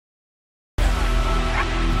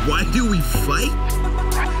Why do we fight?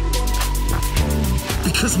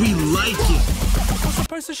 Because we like it. I'm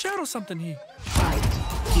supposed to shadow something here.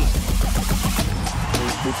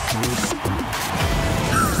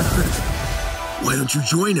 Why don't you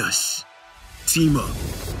join us? Team up.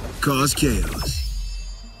 Cause chaos.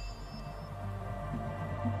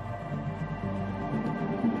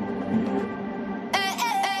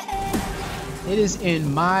 It is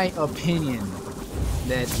in my opinion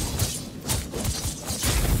that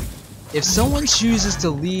if someone chooses to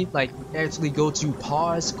leave, like actually go to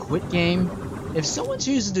pause, quit game, if someone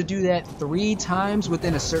chooses to do that 3 times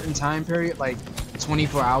within a certain time period, like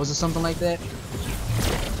 24 hours or something like that,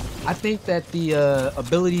 I think that the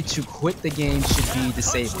ability to quit the game should be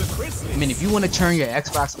disabled. I mean, if you want to turn your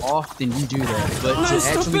Xbox off, then you do that. But to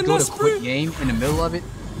actually go to quit game in the middle of it,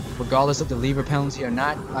 regardless of the lever penalty or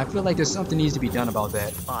not, I feel like there's something needs to be done about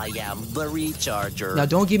that. I am the recharger. Now,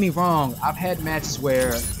 don't get me wrong. I've had matches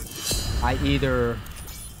where I either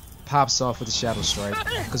pops off with a Shadow Strike,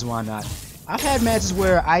 because why not? I've had matches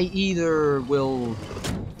where I either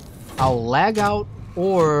I'll lag out,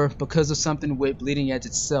 or because of something with Bleeding Edge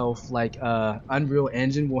itself, like Unreal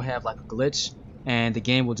Engine will have like a glitch and the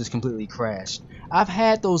game will just completely crash. I've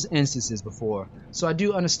had those instances before, so I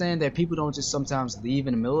do understand that people don't just sometimes leave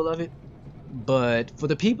in the middle of it. But for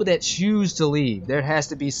the people that choose to leave, there has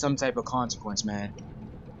to be some type of consequence, man.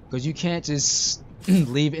 Because you can't just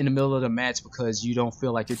leave in the middle of the match because you don't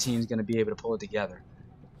feel like your team's going to be able to pull it together.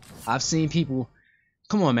 I've seen people,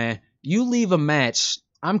 come on, man, you leave a match,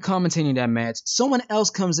 I'm commentating that match, someone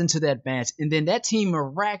else comes into that match, and then that team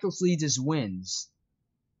miraculously just wins.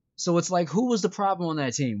 So it's like, who was the problem on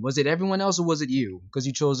that team? Was it everyone else or was it you? Because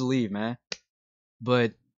you chose to leave, man.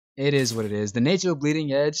 But it is what it is. The nature of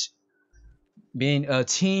Bleeding Edge, being a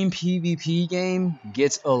team PvP game,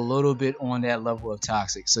 gets a little bit on that level of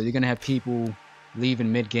toxic. So you're going to have people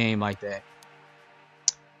leaving mid-game like that.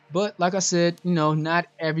 But like I said, you know, not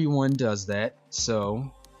everyone does that.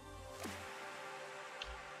 So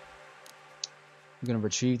I'm going to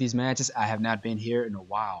retrieve these matches. I have not been here in a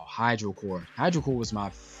while. Hydrocore. Hydrocore was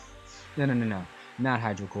my... No. Not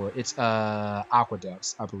Hydrocore. It's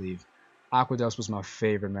Aqueducts, I believe. Aqueducts was my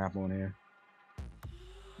favorite map on here.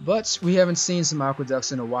 But we haven't seen some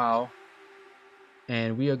Aqueducts in a while.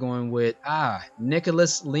 And we are going with...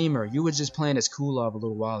 Nicholas Lemur. You were just playing as Kulov a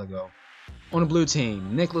little while ago. On the blue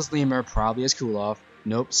team, Nicholas Lemur probably as Kulov.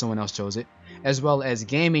 Nope, someone else chose it. As well as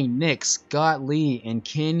Gaming Nick, Scott Lee, and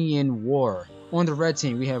Kenyan War. On the red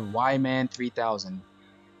team, we have Yman 3000,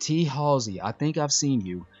 T Halsey, I think I've seen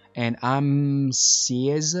you, and I'm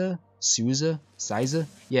Souza?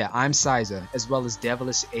 Yeah, I'm Siza, as well as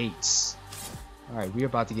Devilish 8. Alright, we're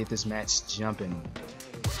about to get this match jumping.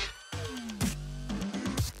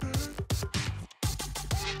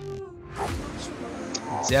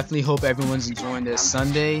 Definitely hope everyone's enjoying this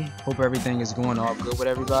Sunday. Hope everything is going all good with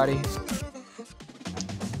everybody.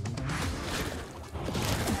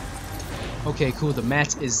 Okay, cool. The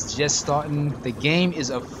match is just starting. The game is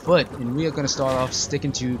afoot, and we are going to start off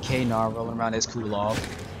sticking to Knar rolling around as Kulov.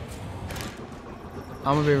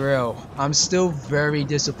 I'm gonna be real. I'm still very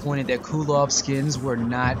disappointed that Kulov skins weren't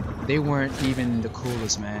even the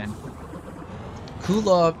coolest, man.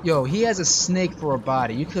 Kulov, yo, he has a snake for a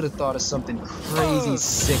body. You could have thought of something crazy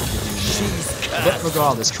sick to do, man. But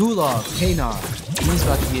regardless, Kulov, Knar, he's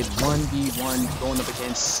about to get 1v1 going up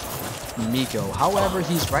against Miko. However,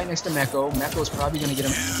 he's right next to Meko. Meko's probably going to get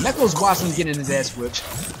him. Meko's watching him get in his ass whipped.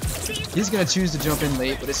 He's going to choose to jump in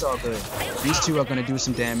late, but it's all good. These two are going to do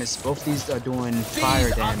some damage. Both of these are doing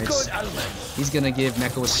fire damage. He's going to give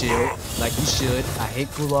Meko a shield, like he should. I hate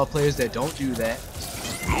Kulov players that don't do that.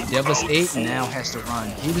 Devilish 8 now has to run.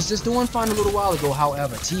 He was just doing fine a little while ago,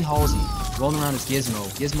 however. T Halsey rolling around as Gizmo.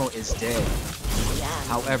 Gizmo is dead.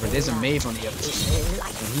 However, there's a Mave on the other team,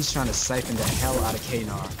 and he's trying to siphon the hell out of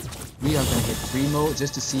Knar. We are going to hit free mode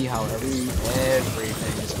just to see how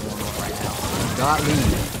everything is going on right now. God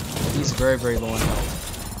Lee, he's very, very low in health.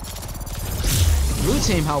 Blue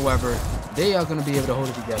team, however, they are going to be able to hold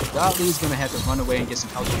it together. God Lee is going to have to run away and get some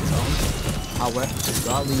help of his own. However,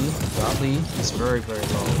 God Lee is very, very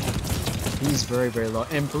low. He's very, very low.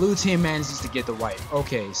 And blue team manages to get the wipe.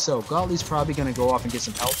 Okay, so God Lee's probably going to go off and get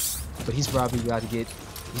some help, but he's probably about to get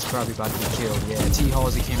killed. Yeah, T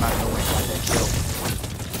Halsey came out of nowhere and got that kill.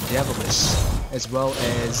 Devilish, as well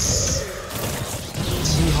as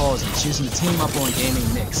T Halsey choosing to team up on Gaming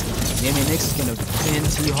Nix. Gaming Nix is going to pin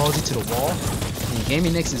T Halsey to the wall. And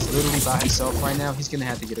Gaming Nix is literally by himself right now. He's going to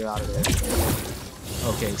have to get it out of there.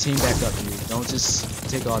 Okay, team back up here. Don't just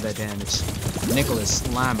take all that damage. Nicholas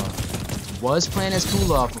Lama was playing as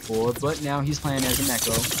Kulov before, but now he's playing as a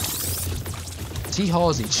Meko. T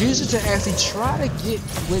Halsey chooses to actually try to get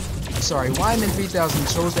with. Sorry, Wyman 3000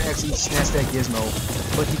 chose to actually snatch that Gizmo,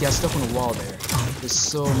 but he got stuck on the wall there. There's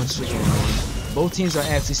so much shit going on. Both teams are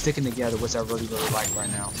actually sticking together, which I really like right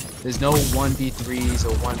now. There's no 1v3s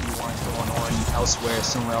or 1v1s going on elsewhere,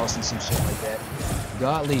 somewhere else, and some shit like that.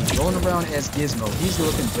 Godly rolling around as Gizmo. He's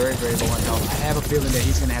looking very low on health. I have a feeling that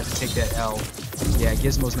he's going to have to take that L. Yeah,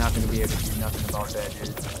 Gizmo's not going to be able to do nothing about that,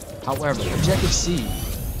 dude. However, Objective C,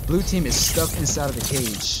 blue team is stuck inside of the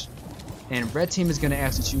cage. And red team is going to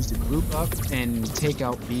actually choose to group up and take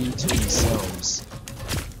out B to themselves.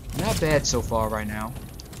 Not bad so far right now.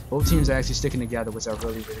 Both teams are actually sticking together, which I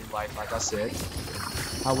really like I said.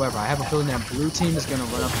 However, I have a feeling that blue team is going to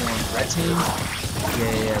run up on red team.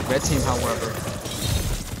 Yeah, red team, however,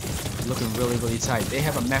 looking really tight. They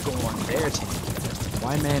have a mecha on their team.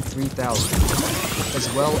 Wyman 3000. As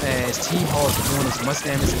well as T Halsey doing as much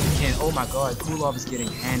damage as he can. Oh my god, Kulov is getting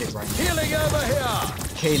handed right now. Healing over here.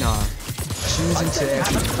 Kanar choosing to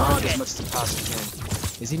actually farm as much as he possibly can.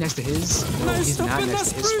 Is he next to his? No, he's not next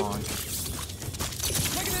to his spawn.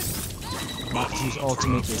 Makachu's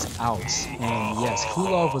ultimate is out. And yes,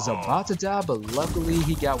 Kulov was about to die, but luckily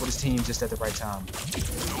he got with his team just at the right time.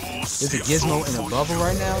 There's a Gizmo in a bubble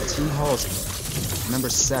right now. T Halsey, number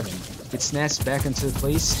 7, gets snatched back into the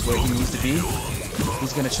place where he needs to be.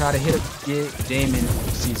 He's gonna try to get Damon.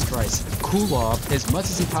 Jesus Christ, Kulov as much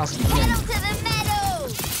as he possibly can,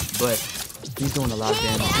 but he's doing a lot of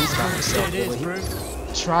damage. He's by himself.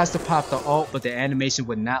 He tries to pop the ult, but the animation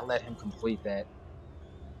would not let him complete that.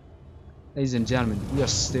 Ladies and gentlemen, we are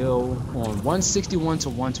still on 161 to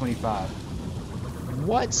 125.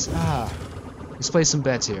 What? Let's play some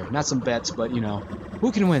bets here. Not some bets, but you know,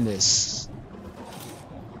 who can win this?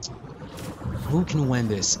 Who can win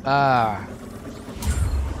this?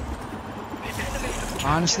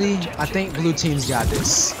 Honestly, I think blue team's got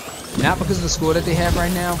this. Not because of the score that they have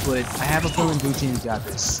right now, but I have a feeling blue team's got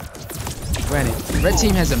this. Granted, red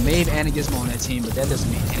team has a Maeve and a Gizmo on that team, but that doesn't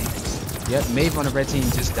mean anything. Yep, Maeve on the red team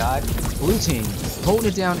just died. Blue team holding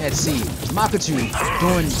it down at C. Makachu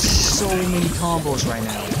doing so many combos right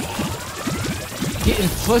now. Getting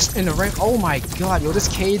pushed in the ring. Oh my god, yo, this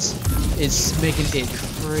Cage is making it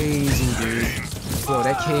crazy, dude. Yo,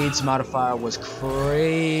 that Cage modifier was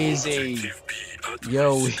crazy.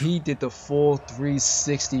 Yo, he did the full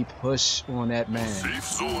 360 push on that man.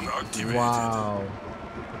 Wow.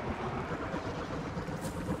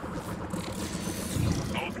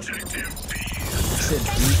 Said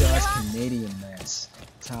B-Guys Canadian match.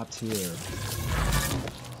 Top tier.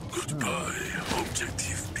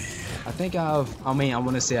 I think I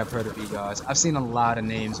want to say I've heard of B-Guys. I've seen a lot of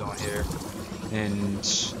names on here. And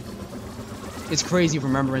it's crazy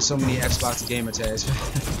remembering so many Xbox gamer tags.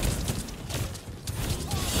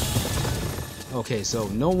 Okay, so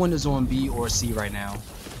no one is on B or C right now.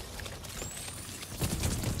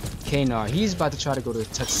 Kanar, he's about to try to go to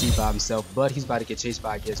touch C by himself, but he's about to get chased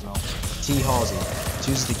by a Gizmo. T Halsey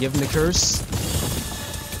chooses to give him the curse.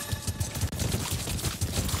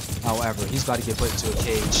 However, he's about to get put into a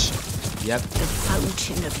cage. Yep.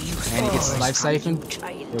 And he gets life siphoned.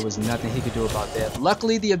 There was nothing he could do about that.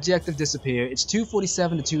 Luckily, the objective disappeared. It's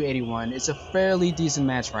 247 to 281. It's a fairly decent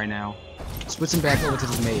match right now. Switching back over to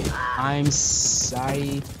this maid. I'm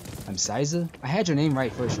Siza? I had your name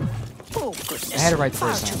right first. Oh, goodness. I had it right the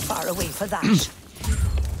first Far time. too far away for that.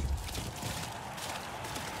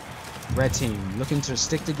 Red team looking to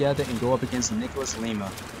stick together and go up against Nicholas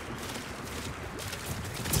Lima.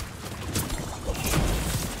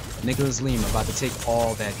 Nicholas Lima about to take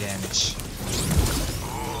all that damage.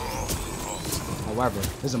 However,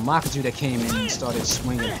 there's a Makachu that came in and started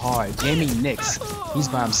swinging hard. Jamie Nix, he's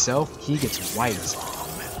by himself. He gets wiped.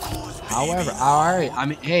 However, alright, I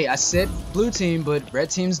mean, hey, I said blue team, but red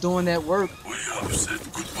team's doing that work. We have said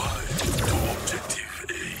goodbye to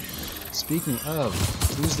Objective A. Speaking of,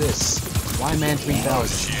 who's this? Wyman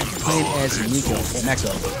 3000, playing as Nico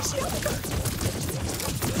Mecha.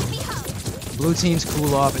 Blue team's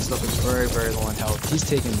Kulov is looking very, very low on health. He's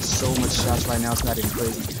taking so much shots right now, it's not even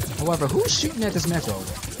crazy. However, who's shooting at this Mecha?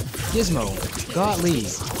 Gizmo, Godly,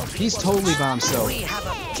 he's totally by himself.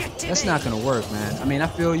 That's not gonna work, man. I mean, I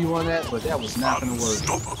feel you on that, but that was not gonna work.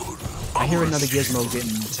 I hear another Gizmo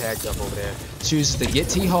getting tagged up over there. Chooses to get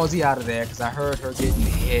T Halsey out of there because I heard her getting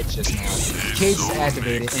hit just now. Cage is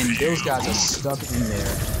activated, and those guys are stuck in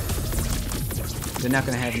there. They're not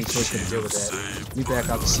gonna have any choice but to deal with that. We back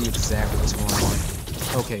out to see exactly what's going on.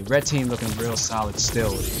 Okay, red team looking real solid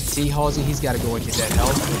still. T Halsey, he's got to go and get that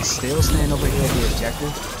health. But still standing over here at the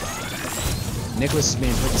objective. Nicholas is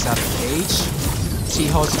being put inside the cage.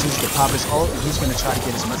 T-Halsey chooses to pop his ult, and he's going to try to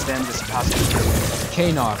get as much damage as he possibly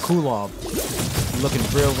can. Knar, Kulov, looking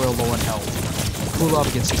real low on health. Kulov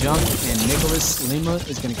gets jumped, and Nicholas Lima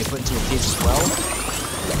is going to get put into a cage as well.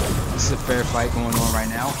 This is a fair fight going on right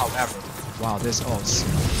now. However, wow, there's ults.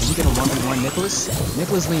 Is he going to 1v1 Nicholas?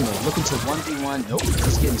 Nicholas Lima looking to 1v1. Nope,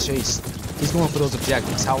 he's getting chased. He's going for those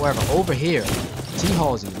objectives. However, over here,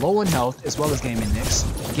 T-Halsey, low in health, as well as Gaming Nix.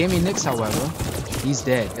 Gaming Nix, however, he's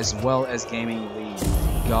dead, as well as Gaming Lead.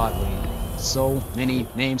 Godly. So many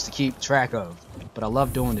names to keep track of. But I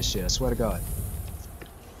love doing this shit, I swear to God.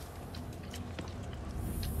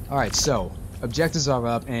 Alright, so, objectives are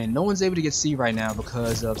up, and no one's able to get C right now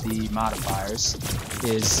because of the modifiers.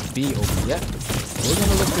 Is B open yet? We're going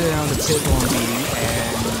to look down the tip on B,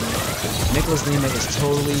 and Nicholas Lima is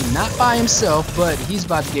totally not by himself, but he's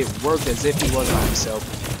about to get worked as if he was by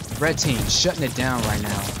himself. Red team shutting it down right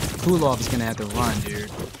now. Kulov is going to have to run,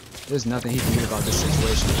 dude. There's nothing he can do about this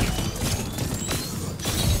situation.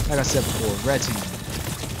 Like I said before, red team.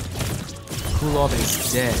 Kulov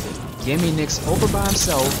is dead. Gaming Nix over by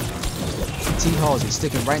himself. T-Halsey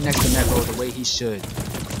sticking right next to Neko the way he should.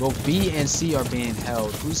 Both B and C are being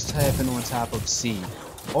held. Who's tapping on top of C?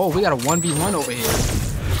 Oh, we got a 1v1 over here.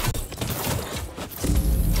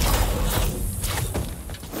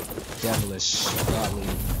 Devilish. Godly.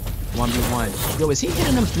 1v1. Yo, is he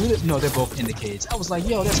hitting them through the... No, they're both in the cage. I was like,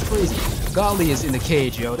 yo, that's crazy. Godly is in the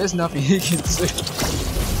cage, yo. There's nothing he can do.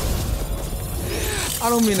 I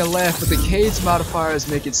don't mean to laugh, but the cage modifiers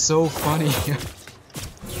make it so funny.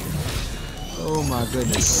 Oh my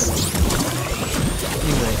goodness.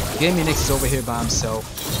 Anyway, Gaming Nix is over here by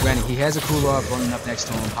himself. Granted, he has a Kulov running up next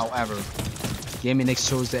to him. However, Gaming Nix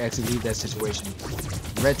chose to actually leave that situation.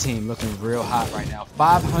 Red team looking real hot right now.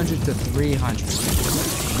 500 to 300.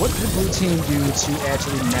 What could blue team do to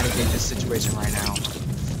actually mitigate this situation right now?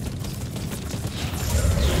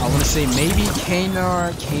 I want to say maybe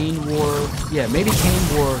Knar, Kane War. Yeah, maybe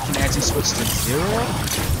Kane War can actually switch to 0.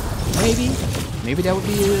 Maybe that would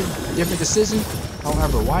be a different decision.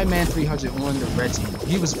 However, Y-Man 300 on the red team.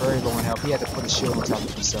 He was very low in health. He had to put a shield on top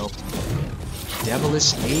of himself.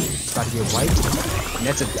 Devilish 8 is about to get wiped. And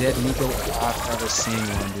that's a dead Nico I've ever seen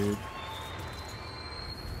one, dude.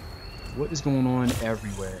 What is going on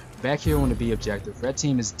everywhere? Back here on the B objective. Red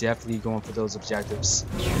team is definitely going for those objectives.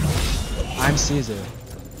 I'm Caesar.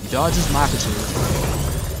 Dodges Makachu.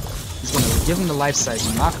 He's going to give him the life cycle.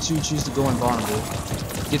 Makachu chooses to go invulnerable.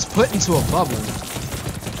 Gets put into a bubble.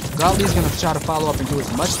 Godly is going to try to follow up and do as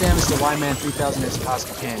much damage to Y-Man 3000 as he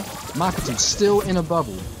possibly can. Makachu still in a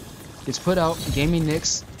bubble. Gets put out. Gaming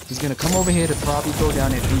Nix. He's going to come over here to probably go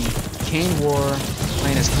down at B. Kane War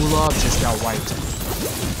playing as Kulov just got wiped.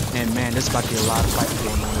 And man, there's about to be a lot of fighting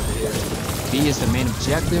going on over here. B is the main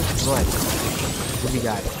objective, but what we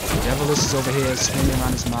got? Devilish is over here swinging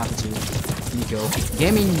around his Makachu. Nico.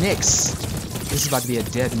 Gaming Nix. This is about to be a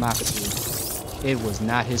dead Makachu. It was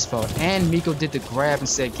not his fault. And Miko did the grab and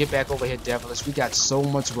said, get back over here, Devilish. We got so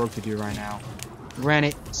much work to do right now.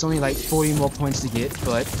 Granted, it's only like 40 more points to get,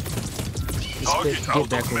 but let's get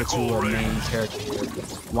back over to our main character here.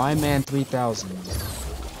 Y-Man 3000.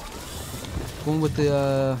 Going with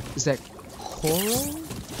the, is that coral?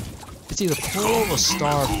 It's either coral or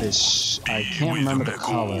starfish. I can't remember the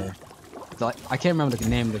color. I can't remember the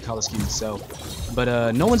name of the color scheme itself.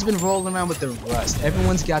 But no one's been rolling around with the rust.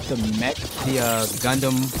 Everyone's got the mech, the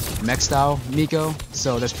Gundam mech style Miko.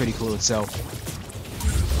 So that's pretty cool itself.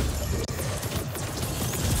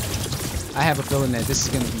 I have a feeling that this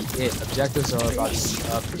is going to be it. Objectives are about to be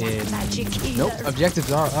up in... Nope,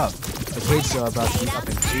 objectives are up. The cages are about to be up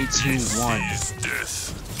in 3, 2, 1.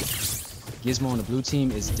 Gizmo on the blue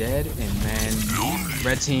team is dead, and man,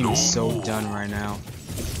 red team is so done right now.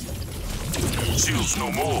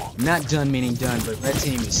 Not done meaning done, but red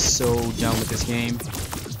team is so done with this game.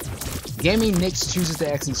 Gaming Nix chooses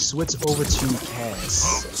to actually switch over to Cass.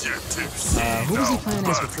 Who was he playing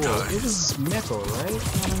as before? It was Neko, right?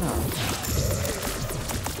 I don't know.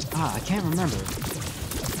 I can't remember.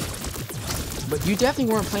 But you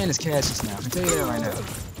definitely weren't playing as Cass just now. I can tell you that right now.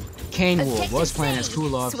 Kane War was playing as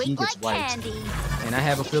Kulov. He gets wiped. And I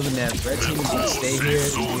have a feeling that red team is going to stay here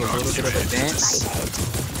and do a little bit of a dance.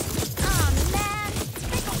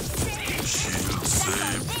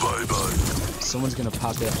 Someone's gonna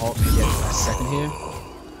pop their ult maybe at the last second here.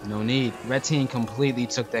 No need. Red team completely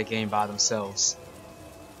took that game by themselves.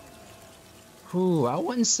 Whew, I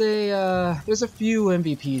wouldn't say there's a few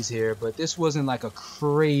MVPs here, but this wasn't like a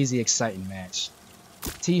crazy exciting match.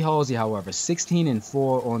 T-Halsey, however,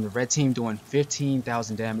 16-4 on the red team, doing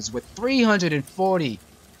 15,000 damage with 340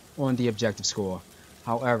 on the objective score.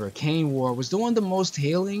 However, Kane War was doing the most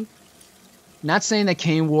healing, Not saying that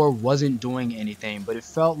Kane War wasn't doing anything, but it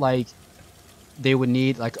felt like they would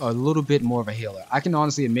need like a little bit more of a healer. I can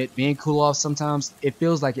honestly admit, being Kulov sometimes, it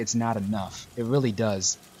feels like it's not enough. It really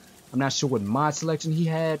does. I'm not sure what mod selection he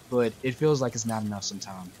had, but it feels like it's not enough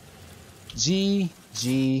sometimes. G,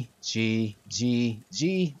 G, G, G,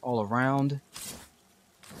 G, all around.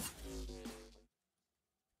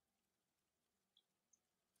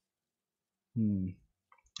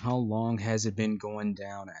 How long has it been going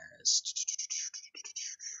down as?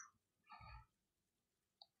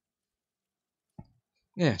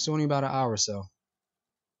 Yeah, it's only about an hour or so.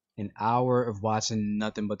 An hour of watching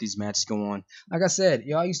nothing but these matches go on. Like I said,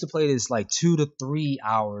 y'all used to play this like 2 to 3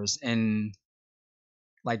 hours, and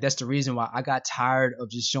like that's the reason why I got tired of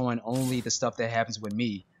just showing only the stuff that happens with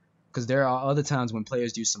me. Because there are other times when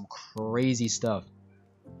players do some crazy stuff.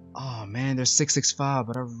 Oh man, there's 665,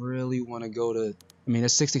 but I really want to go to... I mean,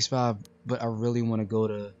 there's 665, but I really want to go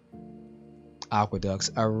to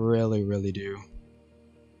Aqueducts. I really, really do.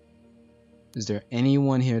 Is there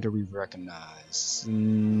anyone here that we recognize?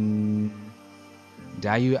 Dayu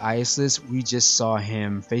Isis, we just saw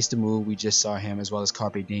him. Face the Move, we just saw him, as well as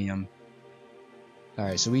Carpe Diem.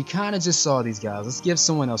 Alright, so we kind of just saw these guys. Let's give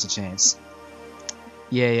someone else a chance.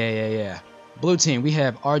 Yeah. Blue team, we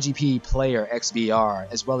have RGP Player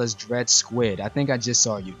XVR, as well as Dread Squid. I think I just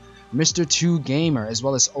saw you. Mr. 2 Gamer, as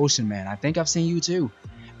well as Ocean Man. I think I've seen you too.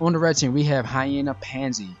 On the red team, we have Hyena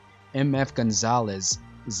Pansy, MF Gonzalez,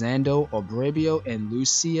 Zando Obrabio, and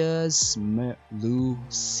Lucia Smo.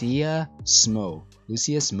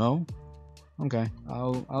 Okay,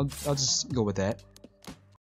 I'll just go with that.